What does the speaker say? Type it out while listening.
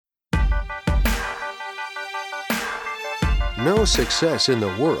No success in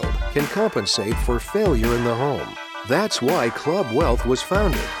the world can compensate for failure in the home. That's why Club Wealth was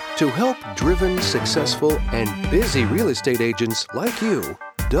founded, to help driven, successful, and busy real estate agents like you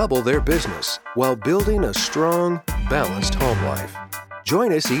double their business while building a strong, balanced home life.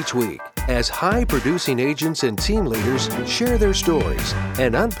 Join us each week as high-producing agents and team leaders share their stories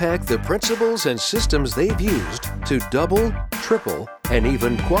and unpack the principles and systems they've used to double, triple, and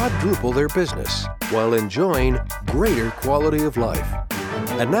even quadruple their business while enjoying greater quality of life.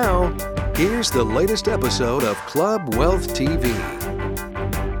 And now, here's the latest episode of Club Wealth TV.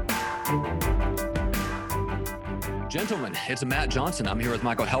 Gentlemen, it's Matt Johnson. I'm here with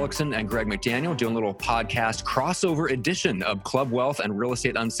Michael Hellickson and Greg McDaniel doing a little podcast crossover edition of Club Wealth and Real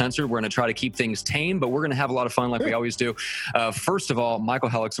Estate Uncensored. We're going to try to keep things tame, but we're going to have a lot of fun like we always do. First of all, Michael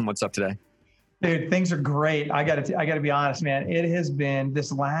Hellickson, what's up today? Dude, things are great. I got to be honest, man. It has been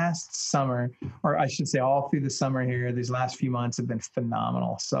this last summer, or I should say all through the summer here, these last few months have been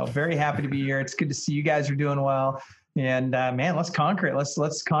phenomenal. So very happy to be here. It's good to see you guys are doing well. And man, let's conquer it.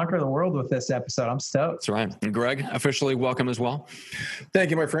 Let's conquer the world with this episode. I'm stoked. That's right. And Greg, officially welcome as well. Thank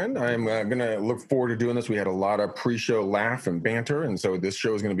you, my friend. I'm going to look forward to doing this. We had a lot of pre-show laugh and banter, and so this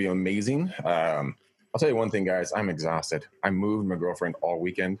show is going to be amazing. I'll tell you one thing, guys. I'm exhausted. I moved my girlfriend all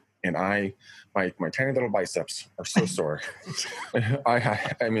weekend, and my tiny little biceps are so sore.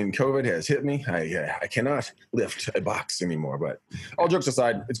 I mean, COVID has hit me. I cannot lift a box anymore. But all jokes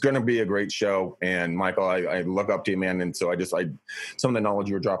aside, it's going to be a great show. And Michael, I look up to you, man. And so some of the knowledge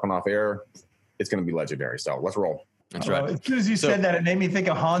you were dropping off air, it's going to be legendary. So let's roll. That's right. As soon as you said that, it made me think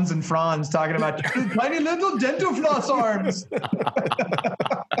of Hans and Franz talking about tiny little dental floss arms.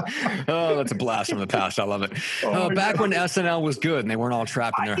 Oh, that's a blast from the past. I love it. Back when SNL was good and they weren't all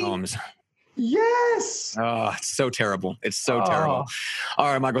trapped in their homes. Yes. Oh, it's so terrible. It's so terrible.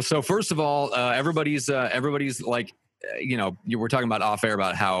 All right, Michael. So first of all, everybody's like, you were talking about off air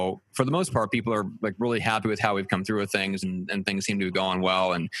about how, for the most part, people are like really happy with how we've come through with things and things seem to be going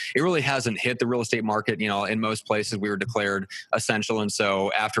well. And it really hasn't hit the real estate market. In most places we were declared essential. And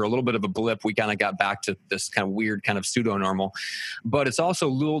so after a little bit of a blip, we kind of got back to this kind of weird kind of pseudo normal, but it's also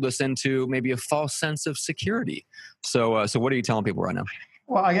lulled us into maybe a false sense of security. So what are you telling people right now?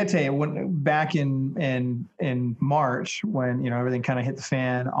 Well, I got to tell you, when back in March, when everything kind of hit the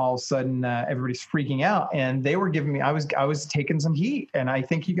fan, all of a sudden everybody's freaking out, and they were giving me. I was taking some heat, and I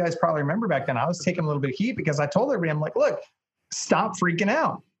think you guys probably remember back then. I was taking a little bit of heat because I told everybody, I'm like, look, stop freaking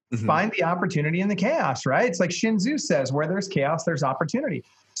out. Mm-hmm. Find the opportunity in the chaos, right? It's like Sun Tzu says, where there's chaos, there's opportunity.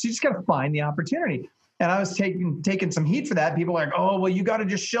 So you just got to find the opportunity. And I was taking some heat for that. People are like, oh, well, you got to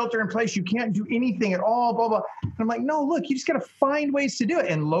just shelter in place. You can't do anything at all, blah, blah. And I'm like, no, look, you just got to find ways to do it.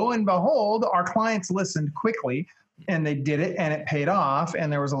 And lo and behold, our clients listened quickly and they did it and it paid off.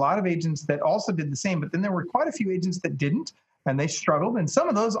 And there was a lot of agents that also did the same, but then there were quite a few agents that didn't and they struggled. And some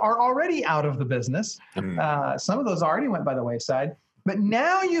of those are already out of the business. Mm-hmm. Some of those already went by the wayside. But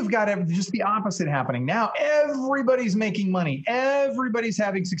now you've got just the opposite happening. Now everybody's making money. Everybody's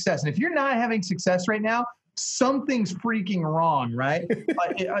having success. And if you're not having success right now, something's freaking wrong, right?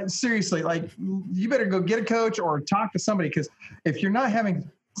 Seriously, you better go get a coach or talk to somebody, because if you're not having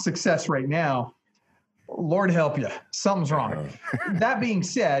success right now, Lord help you, something's wrong. That being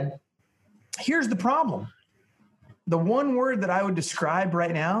said, here's the problem. The one word that I would describe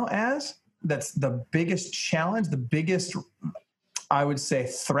right now that's the biggest challenge, the biggest, I would say,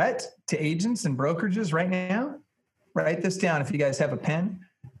 threat to agents and brokerages right now. Write this down if you guys have a pen.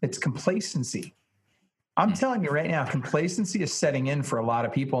 It's complacency. I'm telling you right now, complacency is setting in for a lot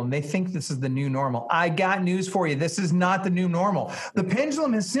of people, and they think this is the new normal. I got news for you. This is not the new normal. The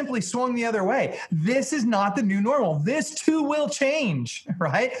pendulum has simply swung the other way. This is not the new normal. This too will change,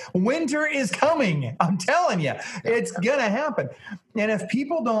 right? Winter is coming. I'm telling you, it's going to happen. And if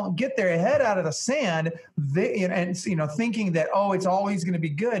people don't get their head out of the sand, thinking that, it's always going to be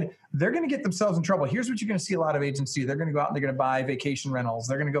good, they're going to get themselves in trouble. Here's what you're going to see a lot of agents do. They're going to go out and they're going to buy vacation rentals.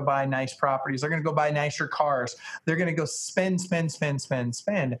 They're going to go buy nice properties. They're going to go buy nicer cars. They're going to go spend.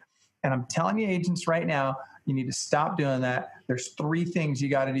 And I'm telling you, agents, right now, you need to stop doing that. There's 3 things you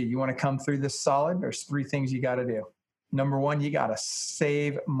got to do. You want to come through this solid? There's 3 things you got to do. Number 1, you got to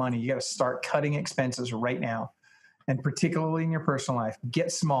save money. You got to start cutting expenses right now. And particularly in your personal life,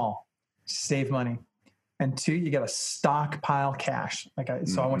 get small, save money. And 2, you got to stockpile cash.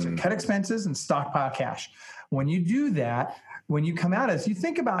 So I want you to cut expenses and stockpile cash. When you do that, when you come out as you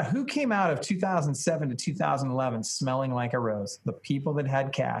think about who came out of 2007 to 2011 smelling like a rose, the people that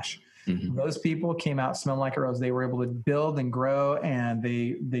had cash. Mm-hmm. Those people came out smelling like a rose. They were able to build and grow, and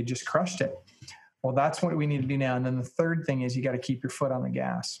they just crushed it. Well, that's what we need to do now. And then the third thing is you got to keep your foot on the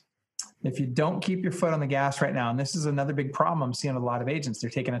gas. If you don't keep your foot on the gas right now, and this is another big problem I'm seeing with a lot of agents, they're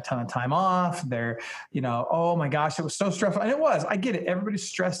taking a ton of time off. They're, oh my gosh, it was so stressful. And it was, I get it. Everybody's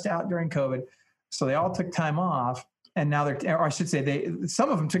stressed out during COVID. So they all took time off. And now or I should say some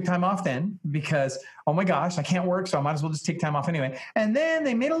of them took time off then because, oh my gosh, I can't work. So I might as well just take time off anyway. And then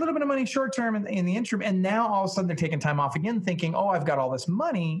they made a little bit of money short-term in the interim. And now all of a sudden they're taking time off again, thinking, oh, I've got all this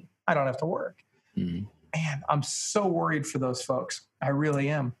money. I don't have to work. Mm-hmm. Man, I'm so worried for those folks. I really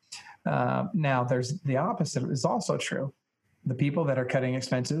am. Now there's the opposite is also true. The people that are cutting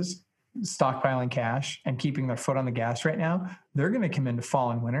expenses, stockpiling cash and keeping their foot on the gas right now, they're going to come into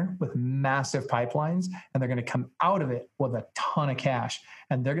fall and winter with massive pipelines, and they're going to come out of it with a ton of cash.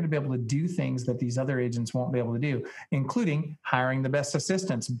 And they're going to be able to do things that these other agents won't be able to do, including hiring the best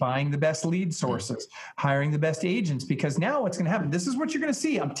assistants, buying the best lead sources, hiring the best agents, because now what's going to happen, this is what you're going to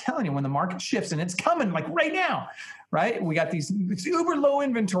see. I'm telling you, when the market shifts, and it's coming like right now, right? We got these uber low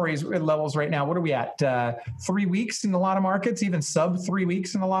inventories levels right now. What are we at? 3 weeks in a lot of markets, even sub 3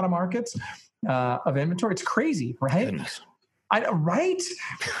 weeks in a lot of markets of inventory. It's crazy, right? Goodness. Right?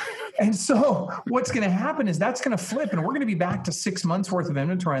 And so what's going to happen is that's going to flip, and we're going to be back to 6 months worth of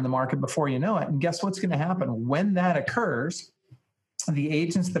inventory in the market before you know it. And guess what's going to happen? When that occurs, the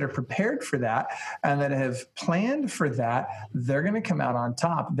agents that are prepared for that and that have planned for that, they're going to come out on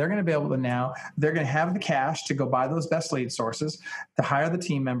top. They're going to be able to they're going to have the cash to go buy those best lead sources, to hire the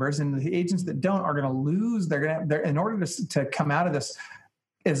team members, and the agents that don't are going to lose. In order to come out of this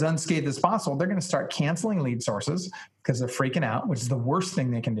as unscathed as possible, they're going to start canceling lead sources because they're freaking out, which is the worst thing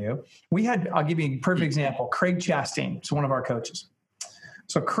they can do. I'll give you a perfect example. Craig Chastain is one of our coaches.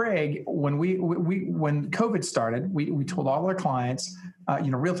 So Craig, when when COVID started, we told all our clients,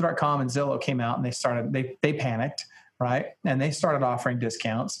 Realtor.com and Zillow came out and they panicked, right? And they started offering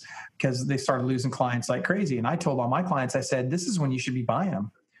discounts because they started losing clients like crazy. And I told all my clients, I said, this is when you should be buying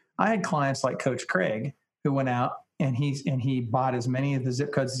them. I had clients like Coach Craig who went out and he bought as many of the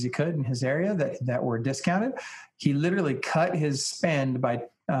zip codes as he could in his area that were discounted. He literally cut his spend by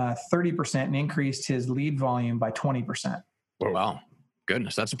 30% and increased his lead volume by 20%. Wow.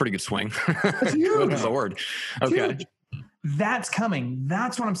 Goodness, that's a pretty good swing. That's huge. Good Lord. Okay. Huge. That's coming.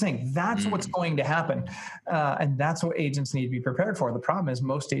 That's what I'm saying. That's what's going to happen. And that's what agents need to be prepared for. The problem is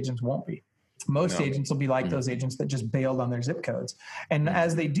most agents won't be. Most agents will be like those agents that just bailed on their zip codes. And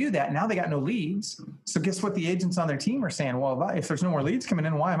as they do that, now they got no leads. So guess what the agents on their team are saying? Well, if there's no more leads coming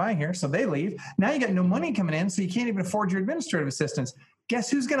in, why am I here? So they leave. Now you got no money coming in, so you can't even afford your administrative assistants. Guess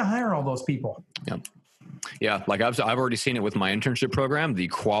who's going to hire all those people? Yep. Yeah, like I've already seen it with my internship program. The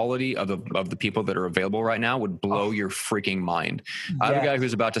quality of the people that are available right now would blow your freaking mind. Yes. I have a guy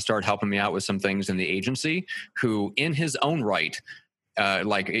who's about to start helping me out with some things in the agency who, in his own right,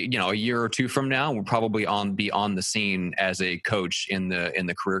 a year or two from now, will probably be on the scene as a coach in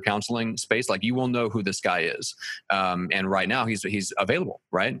the career counseling space. Like, you will know who this guy is. And right now he's available,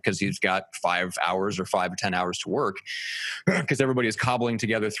 right? Because he's got 5 hours or 5 or 10 hours to work because everybody is cobbling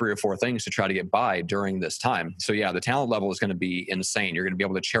together 3 or 4 things to try to get by during this time. So yeah, the talent level is going to be insane. You're going to be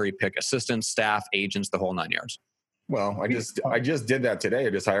able to cherry pick assistants, staff, agents, the whole 9 yards. Well, I just did that today. I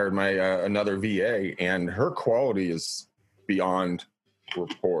just hired my another VA, and her quality is beyond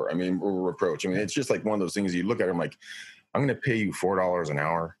reproach. I mean, it's just like one of those things you look at her, I'm like, I'm going to pay you $4 an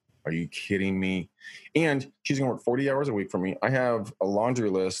hour. Are you kidding me? And she's going to work 40 hours a week for me. I have a laundry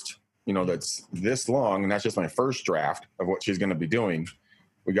list, that's this long, and that's just my first draft of what she's going to be doing.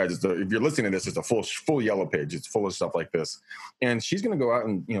 We guys, if you're listening to this, it's a full yellow page. It's full of stuff like this. And she's going to go out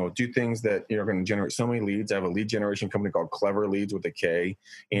and, do things that are going to generate so many leads. I have a lead generation company called Clever Leads with a K,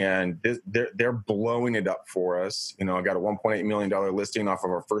 and they're blowing it up for us. I got a $1.8 million listing off of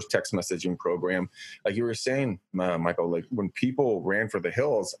our first text messaging program. Like you were saying, Michael, like when people ran for the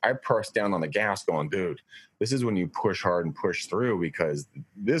hills, I pressed down on the gas going, dude, this is when you push hard and push through, because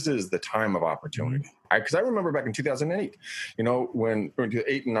this is the time of opportunity. Because I remember back in 2008, when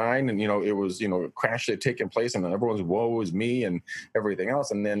 8 and 9, and, it was, crash had taken place, and everyone's woe is me and everything else.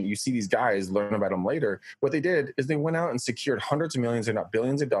 And then you see these guys, learn about them later. What they did is they went out and secured hundreds of millions, if not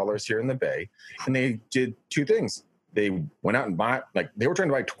billions of dollars here in the Bay. And they did 2 things. They went out and bought, they were trying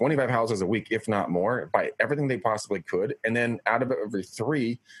to buy 25 houses a week, if not more, buy everything they possibly could. And then out of every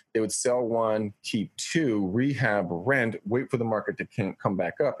 3, they would sell 1, keep 2, rehab, rent, wait for the market to come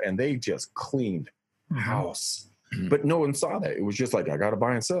back up. And they just cleaned house. But no one saw that. It was just like, I got to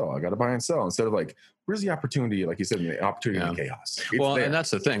buy and sell. I got to buy and sell. Instead of like, where's the opportunity? Like you said, the opportunity in the chaos. Well, and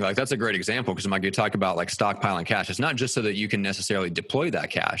that's the thing. Like, that's a great example, because Mike, you talk about like stockpiling cash. It's not just so that you can necessarily deploy that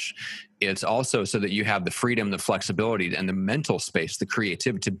cash. It's also so that you have the freedom, the flexibility, and the mental space, the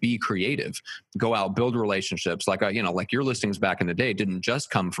creativity to be creative, go out, build relationships. Like, like your listings back in the day didn't just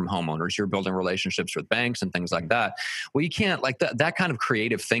come from homeowners. You're building relationships with banks and things like that. Well, you can't, like, that kind of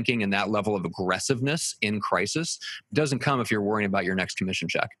creative thinking and that level of aggressiveness in crisis doesn't come if you're worrying about your next commission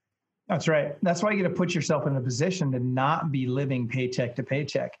check. That's right. That's why you got to put yourself in a position to not be living paycheck to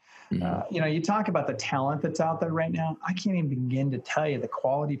paycheck. Mm-hmm. You talk about the talent that's out there right now. I can't even begin to tell you the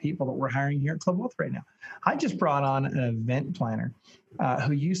quality people that we're hiring here at Club Wealth right now. I just brought on an event planner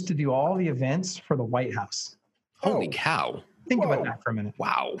who used to do all the events for the White House. Holy cow. Think about that for a minute.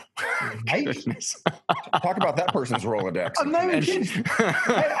 Wow. Right? Talk about that person's Rolodex. I'm not even kidding.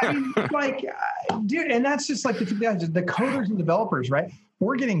 I mean, like, dude, and that's just like the coders and developers, right?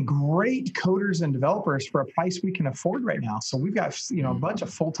 We're getting great coders and developers for a price we can afford right now. So we've got, a bunch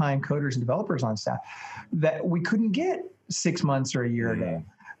of full-time coders and developers on staff that we couldn't get 6 months or a year ago.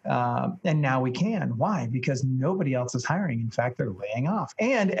 And now we can. Why? Because nobody else is hiring. In fact, they're laying off.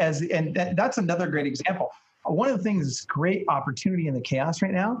 And that's another great example. One of the things that's great opportunity in the chaos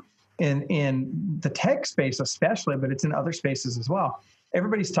right now, in the tech space especially, but it's in other spaces as well.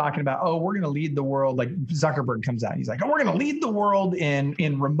 Everybody's talking about, we're going to lead the world. Like Zuckerberg comes out. He's like, we're going to lead the world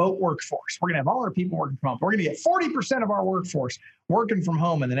in remote workforce. We're going to have all our people working from home. We're going to get 40% of our workforce working from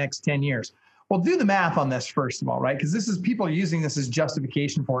home in the next 10 years. Well, do the math on this first of all, right? Because this is people are using this as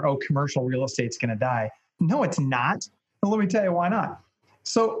justification for, commercial real estate's going to die. No, it's not. And let me tell you why not.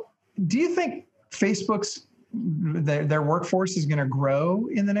 So do you think Facebook's their workforce is going to grow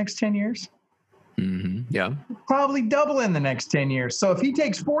in the next 10 years? Mm-hmm. Yeah. Probably double in the next 10 years. So if he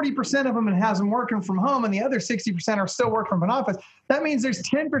takes 40% of them and has them working from home and the other 60% are still working from an office, that means there's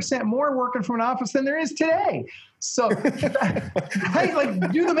 10% more working from an office than there is today. So, right,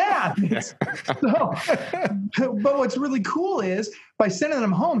 like, do the math. But what's really cool is by sending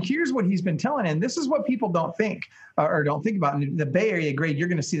them home, here's what he's been telling. And this is what people don't think or don't think about. In the Bay Area, great, you're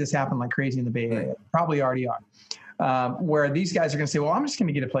going to see this happen like crazy in the Bay Area. Probably already are. Where these guys are going to say, well, I'm just going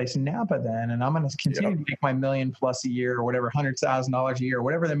to get a place in Napa then, and I'm going to continue to make my $1 million plus a year or whatever, $100,000 a year, or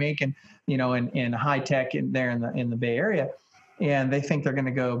whatever they're making, in high tech in the Bay Area. And they think they're going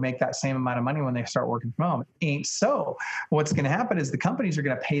to go make that same amount of money when they start working from home. It ain't so. What's going to happen is the companies are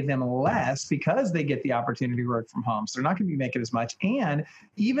going to pay them less because they get the opportunity to work from home. So they're not going to be making as much. And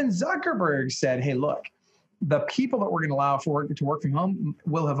even Zuckerberg said, hey, look, the people that we're going to allow to work from home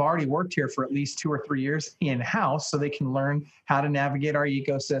will have already worked here for at least 2 or 3 years in-house, so they can learn how to navigate our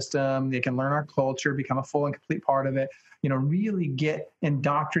ecosystem. They can learn our culture, become a full and complete part of it, really get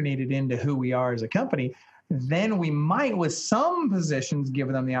indoctrinated into who we are as a company. Then we might, with some positions, give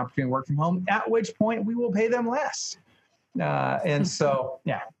them the opportunity to work from home, at which point we will pay them less. And so,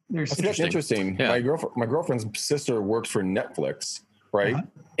 yeah. That's interesting. Yeah. My girlfriend's sister works for Netflix. Right. Uh-huh.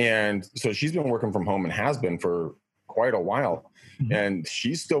 And so she's been working from home and has been for quite a while. Mm-hmm. And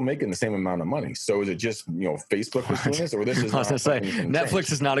she's still making the same amount of money. So is it just, Facebook was doing this, or this is? I was going to say,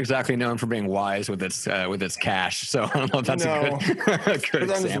 Netflix is not exactly known for being wise with its cash. So I don't know if that's a good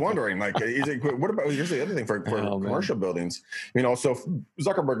I'm just wondering, like, what about, here's the other thing for commercial buildings, so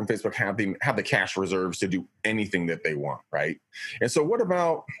Zuckerberg and Facebook have the cash reserves to do anything that they want. Right. And so what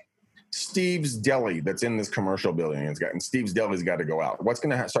about Steve's Deli that's in this commercial building, and Steve's Deli's got to go out? What's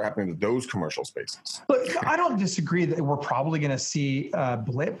going to start happening to those commercial spaces? Look, I don't disagree that we're probably going to see a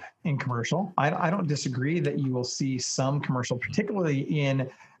blip in commercial. I don't disagree that you will see some commercial, particularly in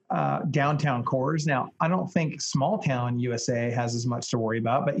downtown cores. Now, I don't think small town USA has as much to worry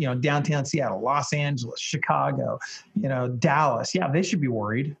about, but downtown Seattle, Los Angeles, Chicago, Dallas, yeah, they should be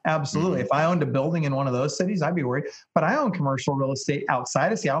worried. Absolutely. Mm-hmm. If I owned a building in one of those cities, I'd be worried. But I own commercial real estate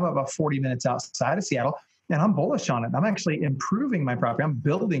outside of Seattle. I'm about 40 minutes outside of Seattle, and I'm bullish on it. I'm actually improving my property. I'm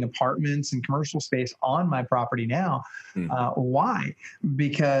building apartments and commercial space on my property now. Why?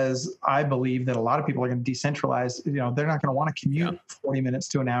 Because I believe that a lot of people are going to decentralize. They're not going to want to commute 40 minutes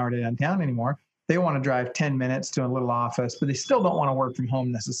to an hour to downtown anymore. They want to drive 10 minutes to a little office, but they still don't want to work from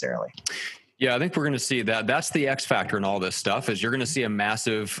home necessarily. Yeah, I think we're going to see that. That's the X factor in all this stuff, is you're going to see a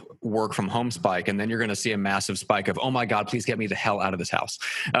massive work from home spike, and then you're going to see a massive spike of, oh my God, please get me the hell out of this house.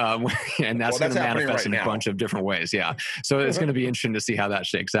 And that's going to manifest in a bunch of different ways. Yeah. So it's going to be interesting to see how that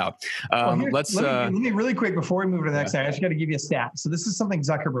shakes out. Let me really quick before we move to the next slide, I just got to give you a stat. So this is something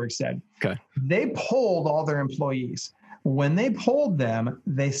Zuckerberg said. Okay. They polled all their employees. When they polled them,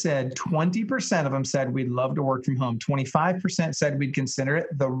 they said 20% of them said we'd love to work from home. 25% said we'd consider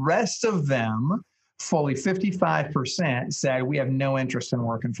it. The rest of them, fully 55%, said we have no interest in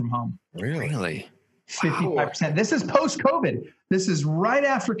working from home. Really? 55%. This is post-COVID. This is right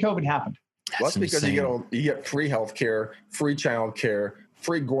after COVID happened. Well, that's because you get free healthcare, free childcare,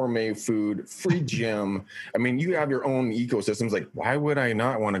 free gourmet food, free gym. I mean, you have your own ecosystems. Like, why would I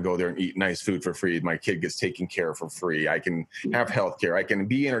not want to go there and eat nice food for free? My kid gets taken care of for free. I can have healthcare. I can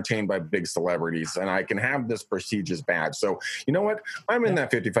be entertained by big celebrities, and I can have this prestigious badge. So, you know what? I'm in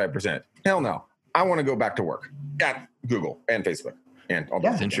that 55%. Hell no. I want to go back to work at Google and Facebook. And all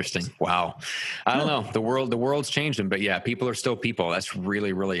that's interesting. Wow. I don't know. The world's changed, but yeah, people are still people. That's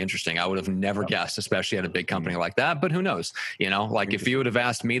really, really interesting. I would have never guessed, especially at a big company like that, but who knows, like if you would have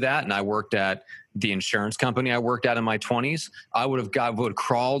asked me that and I worked at the insurance company I worked at in my 20s, I would have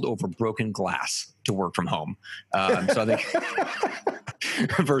crawled over broken glass to work from home. So I think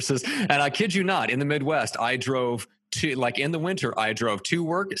versus, and I kid you not, in the Midwest, I drove in the winter, I drove to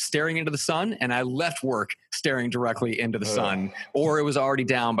work staring into the sun, and I left work staring directly into the sun, or it was already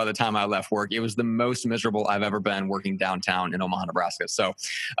down by the time I left work. It was the most miserable I've ever been working downtown in Omaha, Nebraska. So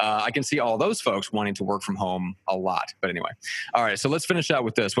I can see all those folks wanting to work from home a lot. But anyway, all right, so let's finish out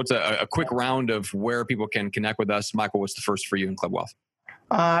with this. What's a quick round of where people can connect with us? Michael, what's the first for you in Club Wealth?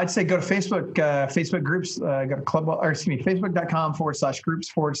 I'd say go to Facebook, Facebook groups, go to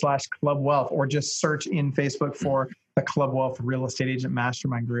facebook.com/groups/Club Wealth, or just search in Facebook for the Club Wealth Real Estate Agent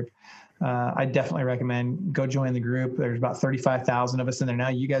Mastermind Group. I definitely recommend go join the group. There's about 35,000 of us in there now.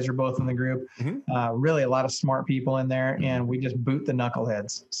 You guys are both in the group. Really a lot of smart people in there, and we just boot the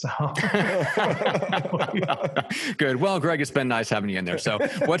knuckleheads. So good. Well, Greg, it's been nice having you in there. So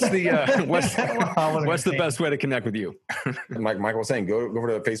what's the best way to connect with you? Like Michael was saying, go over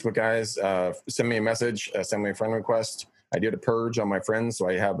to Facebook, guys. Send me a message, send me a friend request. I did a purge on my friends, so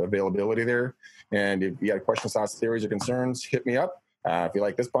I have availability there. And if you got questions, thoughts, theories, or concerns, hit me up. If you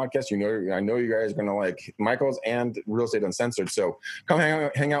like this podcast, I know you guys are going to like Michael's and Real Estate Uncensored. So come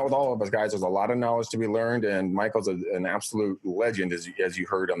hang out with all of us, guys. There's a lot of knowledge to be learned, and Michael's an absolute legend, as you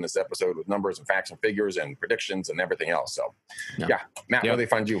heard on this episode, with numbers and facts and figures and predictions and everything else. So, Matt, where do they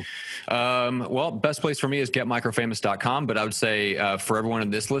find you? Well, best place for me is getmicrofamous.com. But I would say for everyone in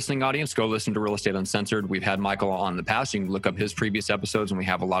this listening audience, go listen to Real Estate Uncensored. We've had Michael on in the past. You can look up his previous episodes, and we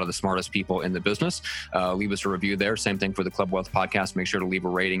have a lot of the smartest people in the business. Leave us a review there. Same thing for the Club Wealth podcast. Make sure to leave a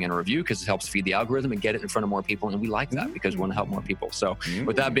rating and a review because it helps feed the algorithm and get it in front of more people. And we like that because we want to help more people. So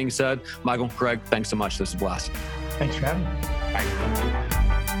with that being said, Michael, Greg, thanks so much. This is a blast. Thanks for having me. Bye.